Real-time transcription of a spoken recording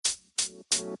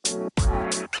Good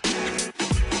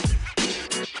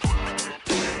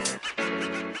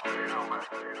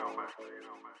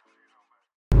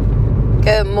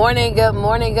morning, good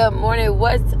morning, good morning.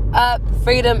 What's up,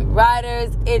 Freedom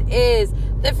Riders? It is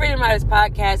the Freedom Riders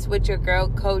Podcast with your girl,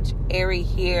 Coach Ari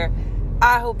here.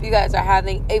 I hope you guys are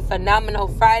having a phenomenal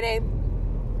Friday.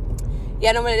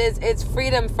 Yeah, I know what it is. It's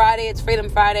Freedom Friday. It's Freedom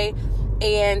Friday.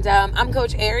 And I'm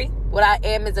Coach Ari. What I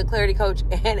am is a clarity coach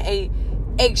and a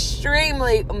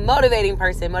extremely motivating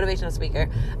person, motivational speaker.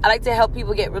 I like to help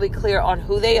people get really clear on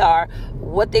who they are,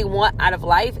 what they want out of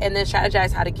life, and then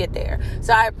strategize how to get there.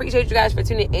 So I appreciate you guys for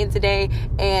tuning in today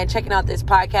and checking out this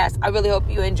podcast. I really hope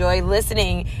you enjoy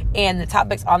listening and the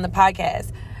topics on the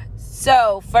podcast.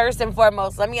 So first and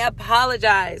foremost, let me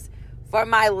apologize for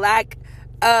my lack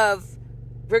of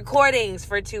recordings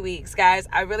for 2 weeks, guys.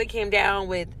 I really came down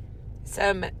with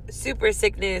some super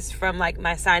sickness from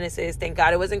my sinuses. Thank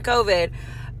God it wasn't COVID,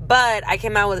 but I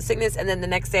came out with a sickness, and then the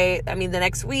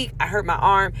next week, I hurt my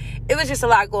arm. It was just a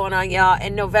lot going on, y'all.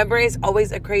 And November is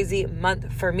always a crazy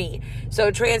month for me.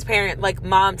 So transparent, like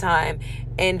mom time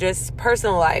and just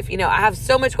personal life. You know, I have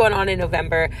so much going on in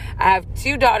November. I have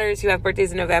 2 daughters who have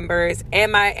birthdays in November,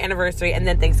 and my anniversary, and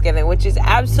then Thanksgiving, which is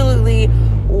absolutely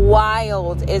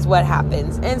wild is what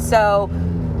happens. And so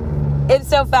if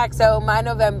so fact so, my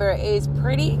November is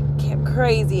pretty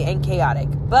crazy and chaotic,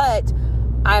 but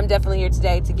I'm definitely here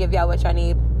today to give y'all what y'all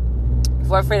need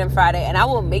for Freedom Friday, and I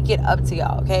will make it up to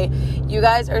y'all, okay? You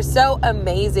guys are so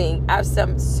amazing. I have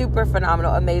some super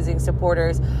phenomenal, amazing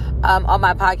supporters on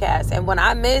my podcast, and when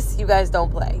I miss, you guys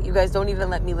don't play. You guys don't even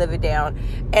let me live it down,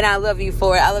 and I love you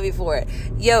for it. I love you for it.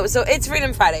 Yo, so it's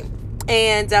Freedom Friday,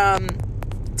 and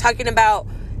talking about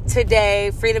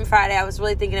today, Freedom Friday, I was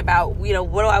really thinking about, what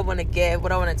do I want to give? What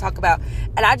do I want to talk about?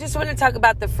 And I just want to talk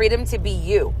about the freedom to be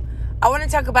you. I want to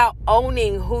talk about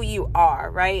owning who you are,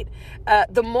 right?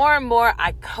 The more and more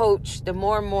I coach, the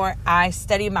more and more I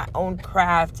study my own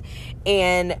craft,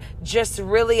 and just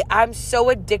really, I'm so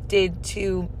addicted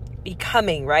to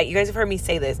becoming, right? You guys have heard me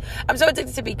say this. I'm so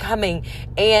addicted to becoming.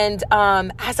 And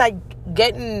as I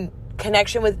get in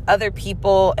connection with other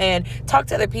people and talk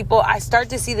to other people, I start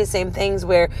to see the same things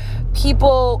where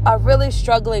people are really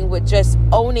struggling with just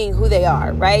owning who they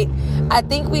are, right? I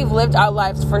think we've lived our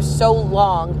lives for so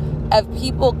long of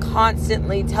people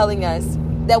constantly telling us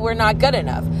that we're not good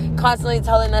enough, constantly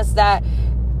telling us that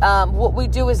what we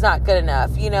do is not good enough.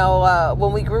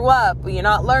 When we grew up, you're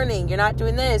not learning, you're not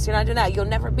doing this, you're not doing that, you'll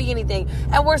never be anything.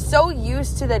 And we're so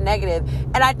used to the negative.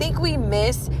 And I think we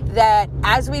miss that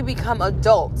as we become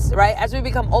adults, right? As we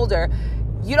become older,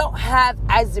 you don't have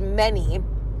as many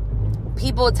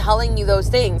people telling you those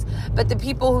things, but the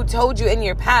people who told you in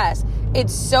your past,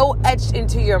 it's so etched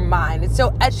into your mind, it's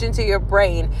so etched into your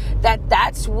brain that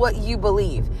that's what you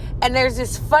believe. And there's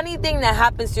this funny thing that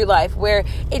happens through life where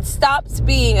it stops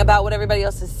being about what everybody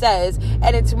else says,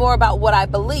 and it's more about what I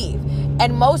believe.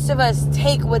 And most of us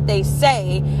take what they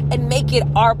say and make it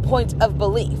our point of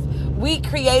belief. We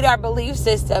create our belief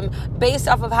system based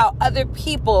off of how other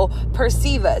people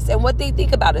perceive us and what they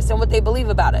think about us and what they believe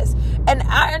about us. And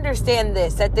I understand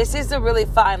that this is a really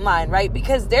fine line, right?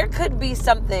 Because there could be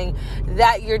something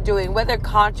that you're doing, whether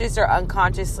conscious or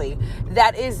unconsciously,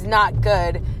 that is not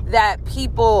good, that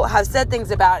people have said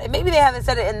things about. And maybe they haven't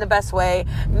said it in the best way.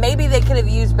 Maybe they could have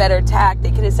used better tact.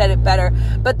 They could have said it better.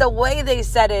 But the way they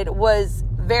said it was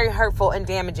very hurtful and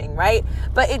damaging, right?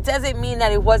 But it doesn't mean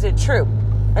that it wasn't true.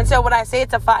 And so when I say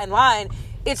it's a fine line,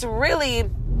 it's really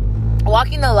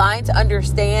walking the line to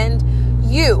understand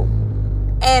you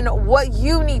and what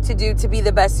you need to do to be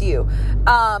the best you.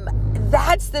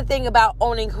 That's the thing about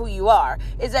owning who you are,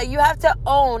 is that you have to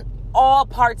own all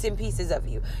parts and pieces of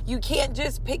you. You can't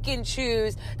just pick and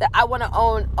choose that I want to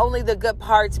own only the good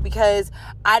parts because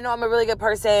I know I'm a really good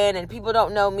person and people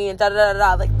don't know me and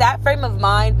da-da-da-da. Like, that frame of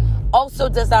mind also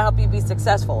does not help you be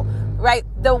successful, right?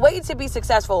 The way to be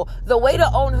successful, the way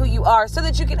to own who you are so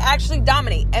that you can actually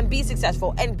dominate and be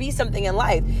successful and be something in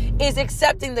life, is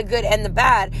accepting the good and the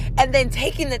bad, and then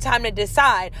taking the time to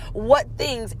decide what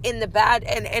things in the bad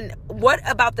and what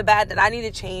about the bad that I need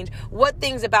to change, what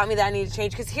things about me that I need to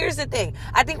change. Because here's the thing,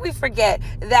 I think we forget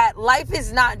that life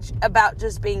is not about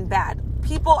just being bad.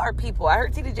 People are people. I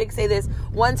heard T.D. Jakes say this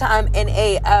one time in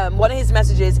one of his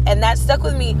messages, and that stuck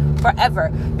with me forever.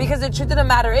 Because the truth of the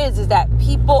matter is that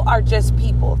people are just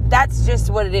people. That's just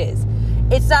what it is.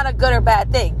 It's not a good or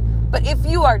bad thing. But if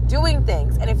you are doing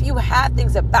things, and if you have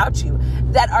things about you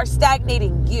that are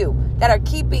stagnating you, that are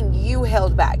keeping you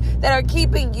held back, that are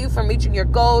keeping you from reaching your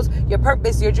goals, your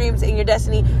purpose, your dreams, and your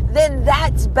destiny, then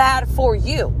that's bad for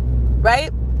you, right?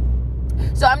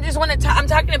 So I'm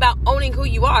talking about owning who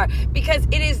you are, because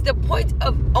it is the point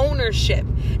of ownership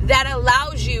that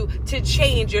allows you to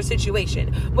change your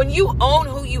situation. When you own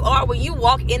who you are, when you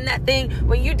walk in that thing,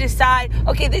 when you decide,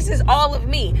 okay, this is all of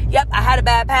me. Yep, I had a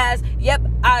bad past. Yep,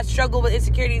 I struggle with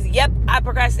insecurities. Yep, I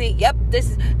procrastinate. Yep,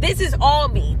 this is all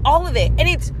me, all of it. And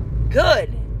it's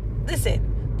good. Listen.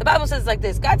 The Bible says like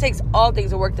this: God takes all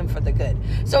things and work them for the good.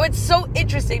 So it's so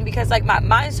interesting, because like my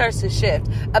mind starts to shift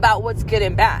about what's good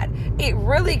and bad. It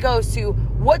really goes to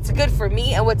what's good for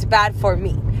me and what's bad for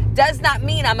me. Does not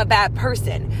mean I'm a bad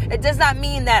person. It does not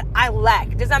mean that I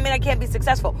lack. It does not mean I can't be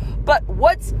successful. But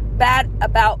what's bad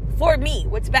for me?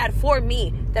 What's bad for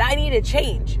me that I need to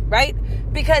change, right?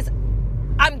 Because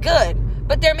I'm good,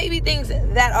 but there may be things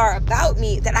that are about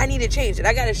me that I need to change, that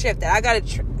I got to shift, that I got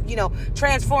to,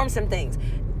 transform some things.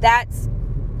 That's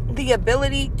the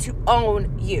ability to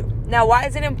own you. Now, why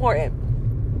is it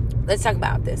important? Let's talk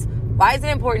about this. Why is it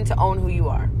important to own who you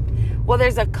are? Well,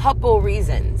 there's a couple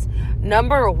reasons.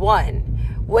 Number one,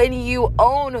 when you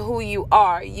own who you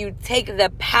are, you take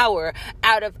the power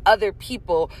out of other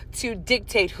people to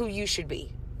dictate who you should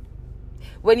be.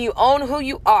 When you own who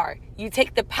you are, you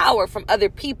take the power from other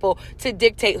people to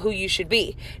dictate who you should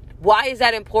be. Why is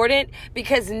that important?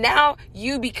 Because now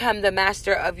you become the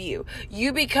master of you.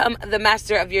 You become the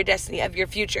master of your destiny, of your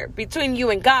future. Between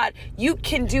you and God, you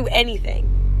can do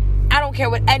anything. I don't care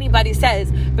what anybody says.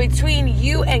 Between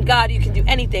you and God, you can do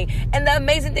anything. And the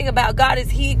amazing thing about God is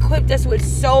He equipped us with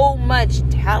so much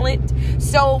talent,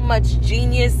 so much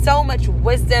genius, so much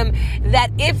wisdom, that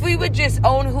if we would just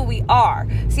own who we are.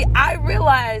 See, I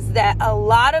realize that a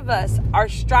lot of us are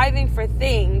striving for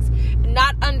things,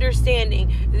 not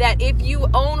understanding that if you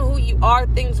own who you are,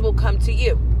 things will come to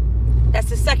you. That's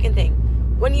the second thing.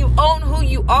 When you own who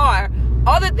you are,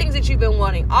 all the things that you've been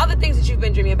wanting, all the things that you've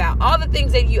been dreaming about, all the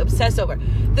things that you obsess over,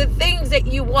 the things that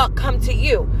you want come to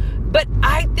you. But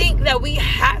I think that we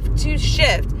have to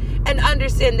shift and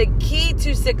understand the key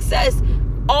to success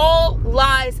all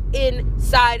lies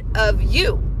inside of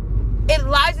you. It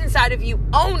lies inside of you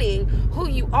owning who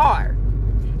you are.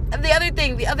 And the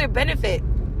other benefit,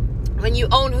 when you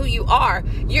own who you are,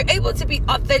 you're able to be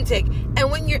authentic.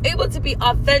 And when you're able to be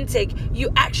authentic,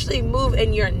 you actually move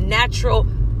in your natural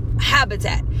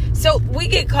habitat. So we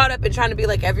get caught up in trying to be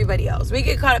like everybody else. We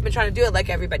get caught up in trying to do it like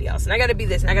everybody else. And I got to be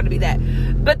this and I got to be that.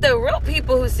 But the real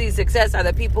people who see success are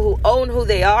the people who own who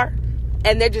they are,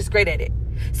 and they're just great at it.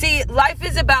 See, life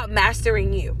is about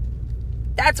mastering you.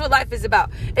 That's what life is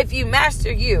about. If you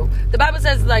master you, the Bible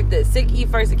says like this: seek ye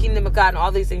first the kingdom of God, and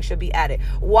all these things should be added.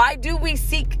 Why do we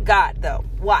seek God though?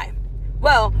 Why?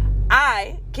 Well,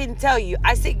 I can tell you,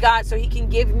 I seek God so He can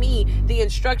give me the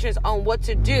instructions on what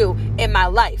to do in my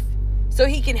life. So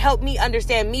He can help me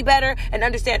understand me better and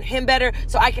understand Him better,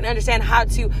 so I can understand how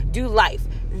to do life.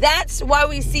 That's why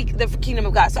we seek the kingdom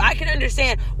of God. So I can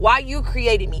understand why you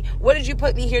created me. What did you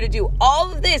put me here to do?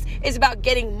 All of this is about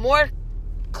getting more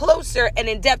closer and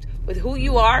in depth with who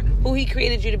you are, who He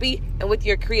created you to be, and with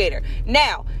your Creator.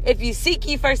 Now, if you seek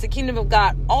ye first the kingdom of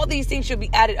God, all these things should be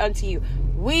added unto you.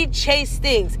 We chase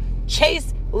things.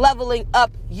 Chase leveling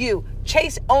up you.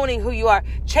 Chase owning who you are.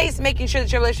 Chase making sure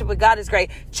that your relationship with God is great.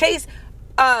 Chase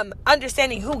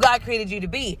understanding who God created you to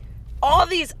be. All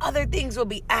these other things will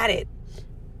be added.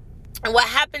 And what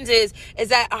happens is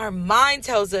that our mind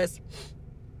tells us,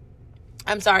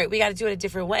 we got to do it a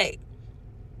different way.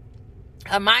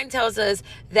 Our mind tells us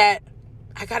that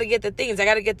I got to get the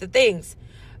things.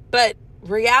 But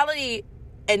reality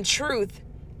and truth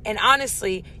and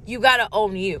honestly, you got to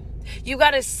own you. You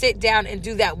got to sit down and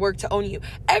do that work to own you.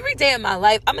 Every day of my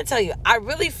life, I'm going to tell you, I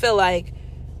really feel like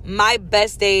my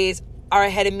best days are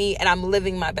ahead of me and I'm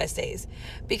living my best days.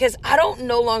 Because I don't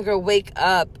no longer wake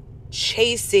up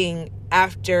chasing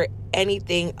after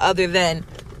anything other than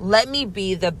let me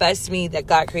be the best me that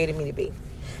God created me to be.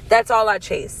 That's all I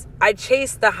chase. I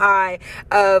chase the high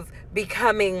of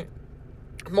becoming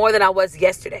more than I was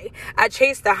yesterday. I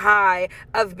chase the high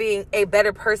of being a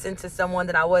better person to someone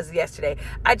than I was yesterday.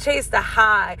 I chase the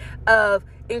high of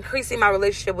increasing my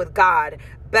relationship with God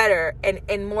better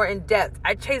and more in depth.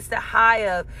 I chase the high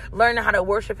of learning how to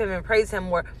worship Him and praise Him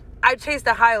more. I chase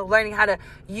the high of learning how to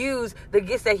use the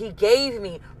gifts that He gave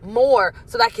me more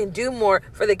so that I can do more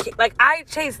for the King. Like, I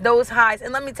chase those highs.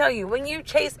 And let me tell you, when you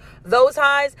chase those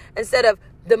highs instead of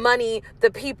the money,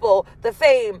 the people, the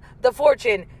fame, the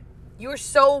fortune, you're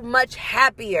so much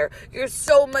happier. You're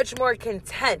so much more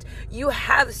content. You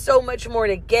have so much more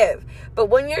to give. But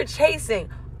when you're chasing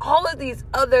all of these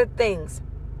other things,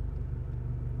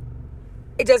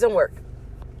 it doesn't work.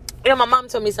 You know, my mom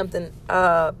told me something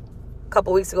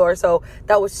couple weeks ago or so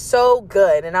that was so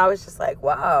good. And I was just like,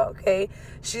 wow, okay.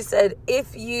 She said,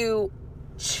 if you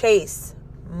chase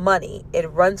money, it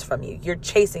runs from you. You're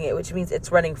chasing it, which means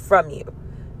it's running from you.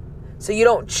 So you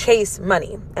don't chase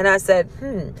money. And I said,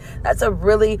 that's a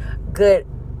really good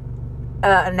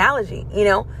analogy,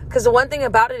 because the one thing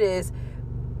about it is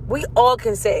we all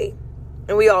can say,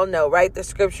 and we all know, right? The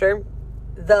scripture,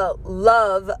 the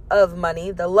love of money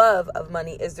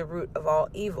is the root of all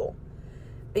evil.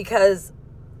 Because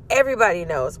everybody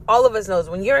knows, all of us knows,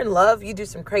 when you're in love, you do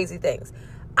some crazy things.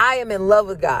 I am in love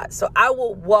with God. So I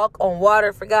will walk on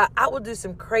water for God. I will do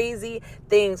some crazy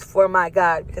things for my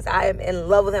God because I am in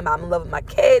love with him. I'm in love with my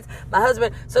kids, my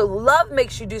husband. So love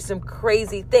makes you do some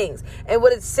crazy things. And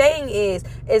what it's saying is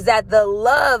that the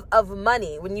love of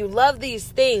money, when you love these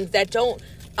things that don't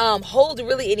hold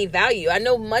really any value. I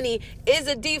know money is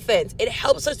a defense. It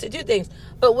helps us to do things.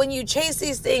 But when you chase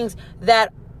these things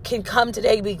that can come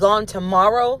today, be gone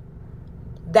tomorrow,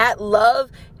 that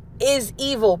love is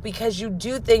evil because you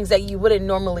do things that you wouldn't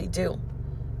normally do.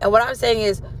 And what I'm saying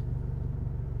is,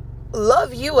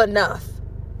 love you enough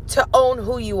to own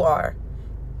who you are,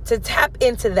 to tap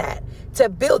into that, to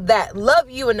build that. Love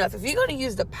you enough. If you're going to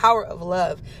use the power of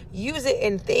love, use it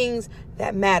in things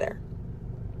that matter.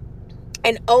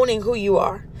 And owning who you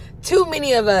are. Too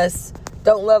many of us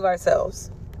don't love ourselves.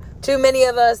 Too many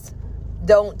of us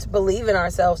don't believe in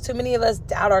ourselves. Too many of us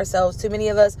doubt ourselves. Too many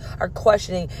of us are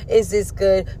questioning, is this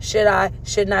good? Should I?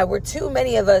 Shouldn't I? Too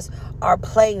many of us are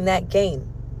playing that game.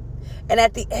 And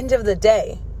at the end of the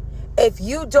day, if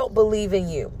you don't believe in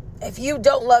you, if you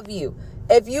don't love you,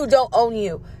 if you don't own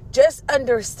you, just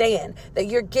understand that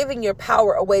you're giving your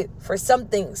power away for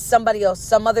something, somebody else,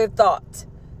 some other thought,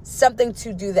 something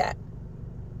to do that.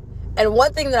 And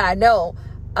one thing that I know,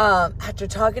 after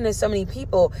talking to so many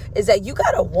people, is that you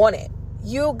got to want it.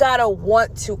 You got to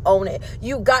want to own it.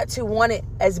 You got to want it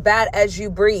as bad as you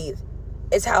breathe.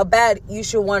 It's how bad you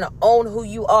should want to own who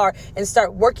you are and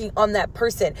start working on that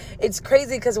person. It's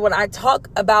crazy because when I talk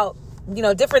about,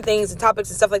 different things and topics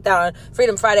and stuff like that on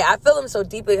Freedom Friday, I feel them so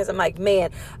deeply because I'm like,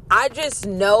 man, I just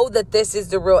know that this is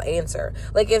the real answer.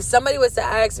 Like if somebody was to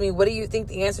ask me, what do you think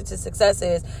the answer to success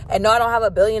is? And no, I don't have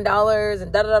 $1 billion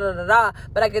and da-da-da-da-da-da,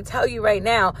 but I can tell you right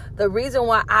now, the reason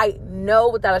why I know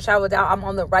without a shadow of a doubt I'm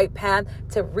on the right path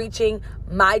to reaching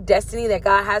my destiny that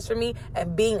God has for me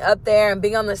and being up there and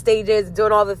being on the stages and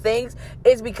doing all the things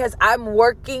is because I'm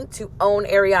working to own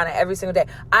Ariana every single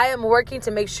day. I am working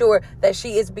to make sure that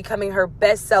she is becoming her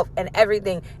best self and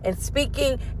everything, and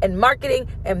speaking and marketing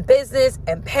and business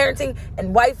and parenting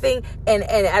and wifing and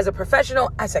as a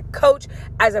professional, as a coach,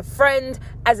 as a friend,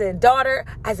 as a daughter,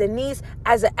 as a niece,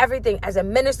 as a everything, as a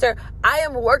minister. I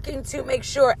am working to make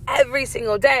sure every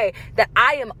single day that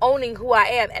I am owning who I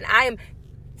am, and I am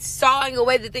sawing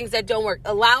away the things that don't work,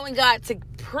 allowing God to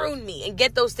prune me and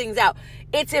get those things out.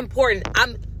 It's important.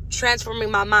 I'm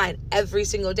transforming my mind every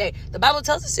single day. The Bible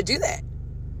tells us to do that.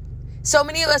 So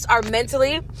many of us are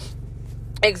mentally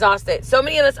exhausted. So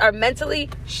many of us are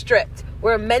mentally stripped.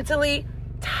 We're mentally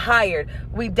tired.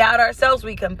 We doubt ourselves.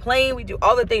 We complain. We do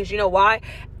all the things. You know why?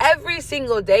 Every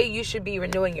single day you should be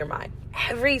renewing your mind.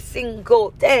 Every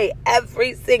single day.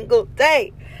 Every single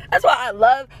day. That's why I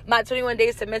love my 21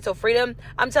 Days to Mental Freedom.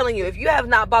 I'm telling you, if you have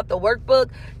not bought the workbook,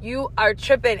 you are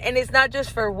tripping. And it's not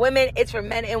just for women, it's for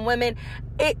men and women.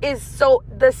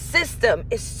 The system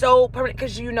is so permanent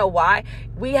because you know why?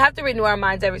 We have to renew our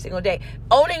minds every single day.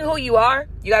 Owning who you are,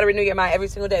 you got to renew your mind every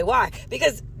single day. Why?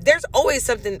 Because there's always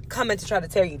something coming to try to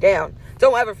tear you down.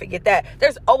 Don't ever forget that.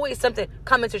 There's always something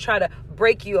coming to try to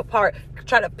break you apart,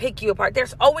 try to pick you apart.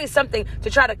 There's always something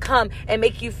to try to come and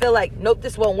make you feel like, nope,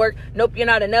 this won't work. Nope, you're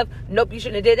not enough. Nope, you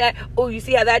shouldn't have did that. Oh, you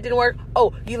see how that didn't work?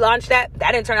 Oh, you launched that.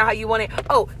 That didn't turn out how you wanted.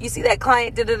 Oh, you see that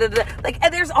client? Like,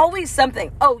 and there's always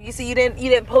something. Oh, you see, you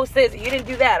didn't post this. You didn't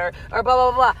do that, or blah,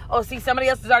 blah, blah. Oh, see, somebody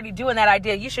else is already doing that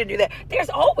idea. You shouldn't do that. There's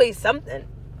always something.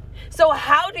 So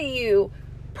how do you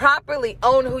properly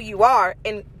own who you are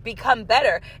and become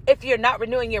better if you're not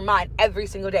renewing your mind every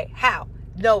single day? How?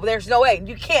 No, there's no way.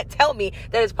 You can't tell me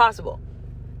that it's possible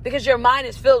because your mind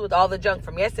is filled with all the junk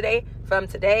from yesterday, from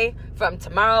today, from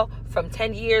tomorrow, from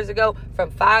 10 years ago, from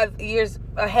 5 years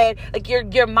ahead. Like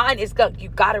your mind is gunk. You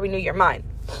got to renew your mind.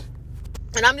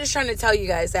 And I'm just trying to tell you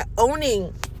guys that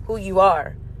owning who you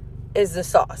are is the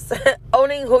sauce.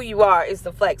 Owning who you are is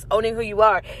the flex. Owning who you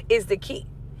are is the key.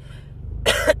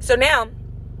 So now,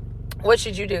 what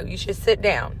should you do? You should sit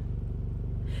down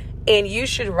and you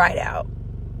should write out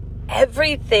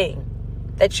everything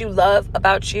that you love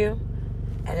about you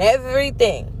and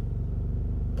everything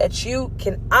that you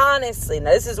can honestly,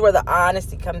 now this is where the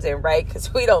honesty comes in, right?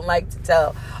 Because we don't like to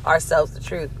tell ourselves the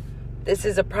truth. This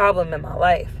is a problem in my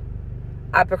life.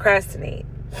 I procrastinate.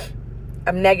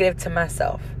 I'm negative to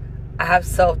myself. I have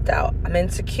self-doubt. I'm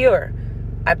insecure.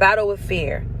 I battle with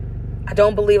fear. I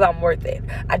don't believe I'm worth it.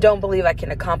 I don't believe I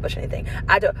can accomplish anything.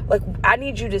 I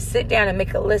need you to sit down and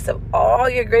make a list of all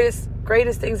your greatest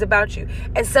things about you.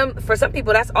 And for some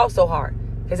people, that's also hard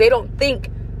because they don't think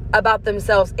about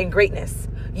themselves in greatness.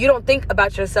 You don't think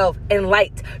about yourself in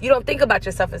light. You don't think about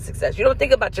yourself in success. You don't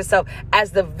think about yourself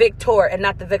as the victor and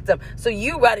not the victim. So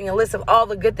you writing a list of all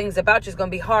the good things about you is going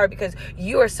to be hard because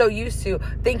you are so used to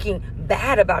thinking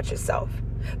bad about yourself.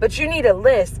 But you need a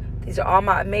list. These are all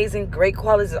my amazing, great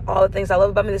qualities, all the things I love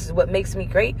about me. This is what makes me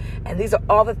great. And these are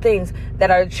all the things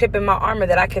that are chipping my armor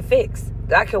that I can fix,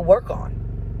 that I can work on.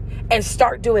 And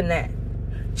start doing that.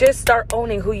 Just start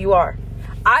owning who you are.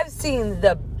 I've seen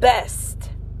the best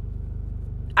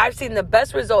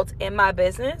results in my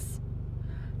business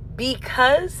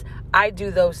because I do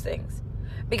those things.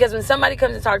 Because when somebody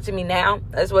comes to talk to me now,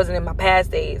 this wasn't in my past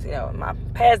days. In my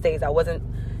past days, I wasn't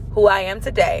who I am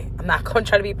today. I'm not going to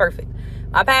try to be perfect.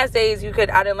 My past days, I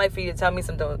didn't like for you to tell me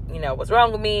something, what's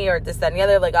wrong with me or this, that, and the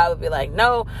other. Like, I would be like,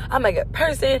 no, I'm a good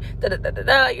person.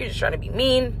 You're just trying to be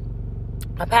mean.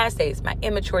 My past days, my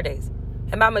immature days.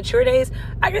 And my mature days,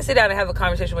 I can sit down and have a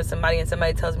conversation with somebody and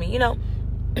somebody tells me,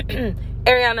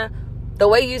 Ariana, the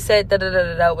way you said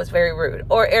was very rude.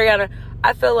 Or, Ariana,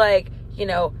 I feel like,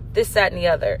 this, that, and the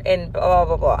other. And blah,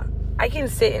 blah, blah. I can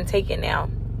sit and take it now.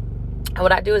 And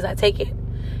what I do is I take it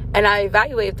and I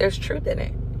evaluate if there's truth in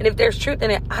it. And if there's truth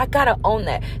in it, I got to own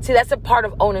that. See, that's a part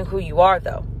of owning who you are,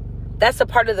 though. That's a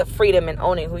part of the freedom in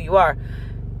owning who you are.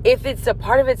 If it's a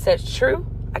part of it that's true,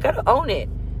 I got to own it.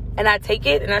 And I take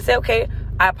it and I say, okay,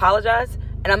 I apologize.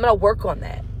 And I'm going to work on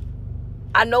that.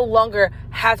 I no longer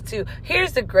have to.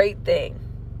 Here's the great thing.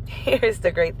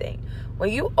 When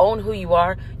you own who you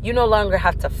are, you no longer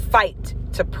have to fight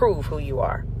to prove who you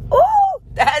are. Ooh,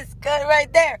 that's good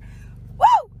right there.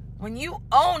 Woo! When you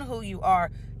own who you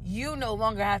are, you no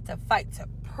longer have to fight to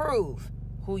prove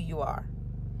who you are.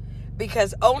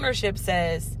 Because ownership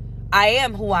says, I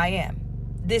am who I am.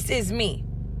 This is me.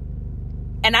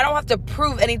 And I don't have to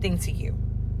prove anything to you.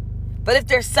 But if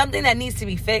there's something that needs to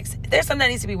be fixed, if there's something that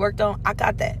needs to be worked on, I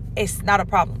got that. It's not a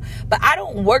problem. But I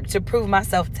don't work to prove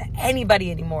myself to anybody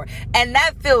anymore. And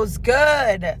that feels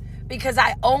good because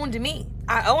I owned me.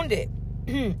 I owned it.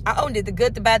 I owned it. The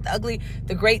good, the bad, the ugly,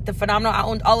 the great, the phenomenal. I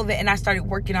owned all of it and I started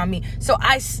working on me. So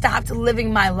I stopped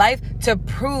living my life to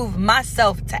prove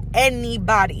myself to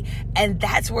anybody. And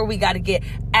that's where we got to get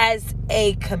as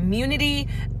a community,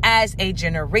 as a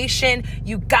generation.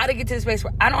 You got to get to this place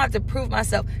where I don't have to prove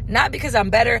myself, not because I'm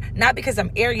better, not because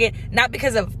I'm arrogant, not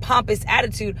because of pompous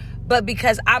attitude, but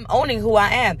because I'm owning who I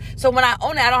am. So when I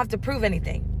own it, I don't have to prove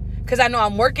anything. Because I know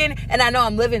I'm working and I know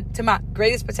I'm living to my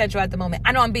greatest potential at the moment.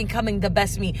 I know I'm becoming the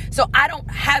best me. So I don't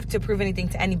have to prove anything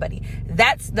to anybody.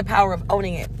 That's the power of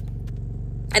owning it.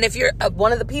 And if you're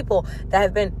one of the people that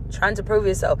have been trying to prove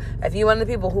yourself, if you're one of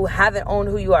the people who haven't owned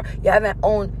who you are, you haven't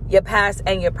owned your past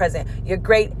and your present, you're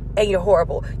great and you're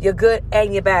horrible, you're good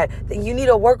and you're bad, then you need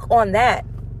to work on that.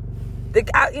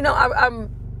 I'm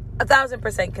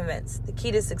 1,000% convinced the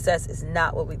key to success is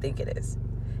not what we think it is.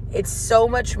 It's so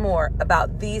much more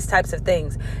about these types of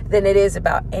things than it is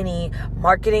about any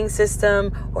marketing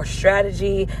system or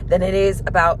strategy, than it is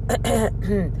about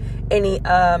any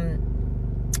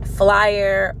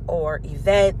flyer or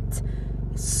event.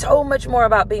 It's so much more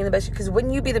about being the best you, because when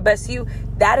you be the best you,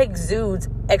 that exudes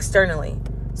externally.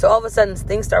 So all of a sudden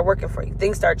things start working for you.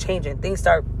 Things start changing. Things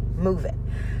start moving.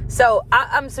 So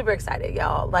I'm super excited,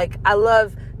 y'all. Like, I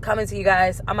love coming to you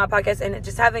guys on my podcast and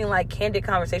just having like candid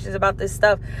conversations about this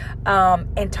stuff,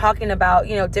 and talking about,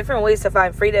 different ways to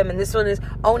find freedom. And this one is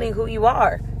owning who you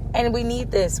are. And we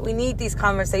need this. We need these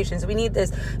conversations. We need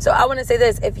this. So I want to say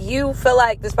this. If you feel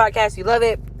like this podcast, you love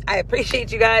it, I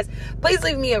appreciate you guys. Please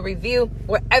leave me a review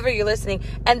wherever you're listening.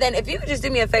 And then if you could just do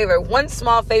me a favor, one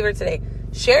small favor today,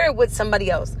 share it with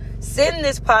somebody else. Send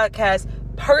this podcast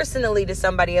personally to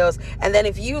somebody else. And then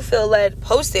if you feel led,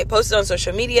 post it on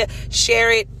social media, share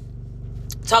it,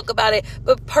 talk about it,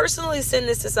 but personally send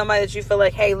this to somebody that you feel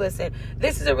like, hey, listen,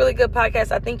 this is a really good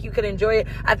podcast. I think you could enjoy it.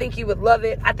 I think you would love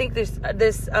it. I think this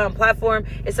platform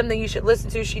is something you should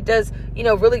listen to. She does,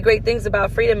 really great things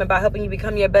about freedom, about helping you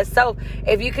become your best self.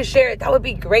 If you could share it, that would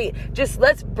be great. Just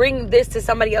let's bring this to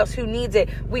somebody else who needs it.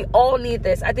 We all need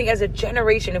this. I think as a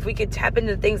generation, if we could tap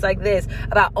into things like this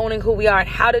about owning who we are and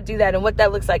how to do that and what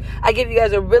that looks like, I give you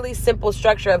guys a really simple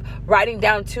structure of writing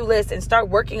down 2 lists and start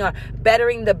working on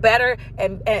bettering the better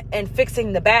and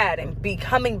fixing the bad and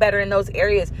becoming better in those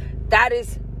areas. That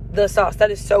is the sauce. That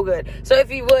is so good. So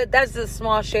if you would, that's a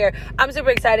small share. I'm super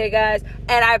excited, guys,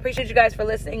 and I appreciate you guys for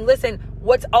listening. Listen,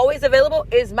 what's always available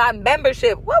is my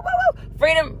membership. Woo, woo, woo.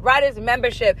 Freedom Riders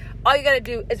membership. All you got to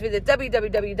do is visit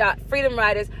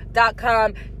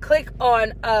www.freedomriders.com, click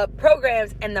on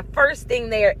programs, and the first thing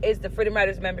there is the Freedom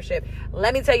Riders membership.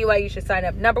 Let me tell you why you should sign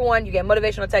up. Number one, you get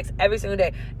motivational texts every single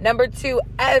day. Number two,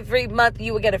 every month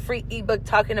you will get a free ebook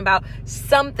talking about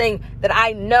something that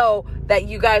I know that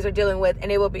you guys are dealing with,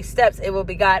 and it will be steps, it will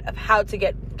be guide of how to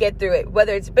get through it,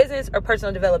 whether it's business or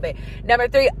personal development. Number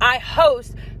three, I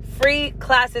host free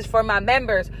classes for my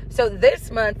members. So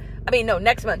next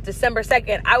month, December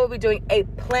 2nd, I will be doing a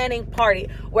planning party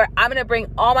where I'm going to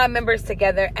bring all my members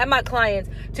together and my clients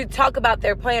to talk about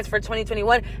their plans for 2022,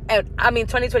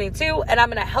 and I'm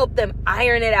going to help them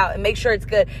iron it out and make sure it's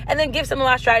good, and then give some of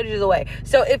my strategies away.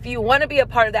 So if you want to be a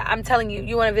part of that, I'm telling you,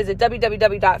 you want to visit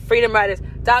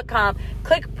www.freedomriders.com,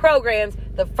 click programs.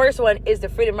 The first one is the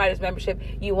Freedom Riders membership.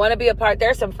 You want to be a part.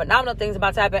 There's some phenomenal things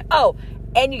about to happen.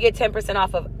 And you get 10%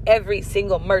 off of every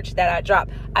single merch that I drop.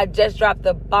 I just dropped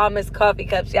the bombest coffee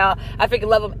cups, y'all. I freaking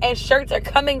love them. And shirts are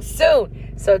coming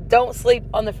soon. So don't sleep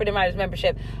on the Freedom Riders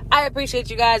membership. I appreciate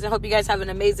you guys. I hope you guys have an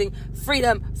amazing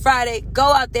Freedom Friday. Go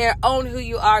out there, own who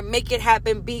you are, make it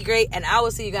happen, be great. And I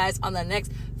will see you guys on the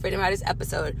next Freedom Riders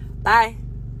episode. Bye.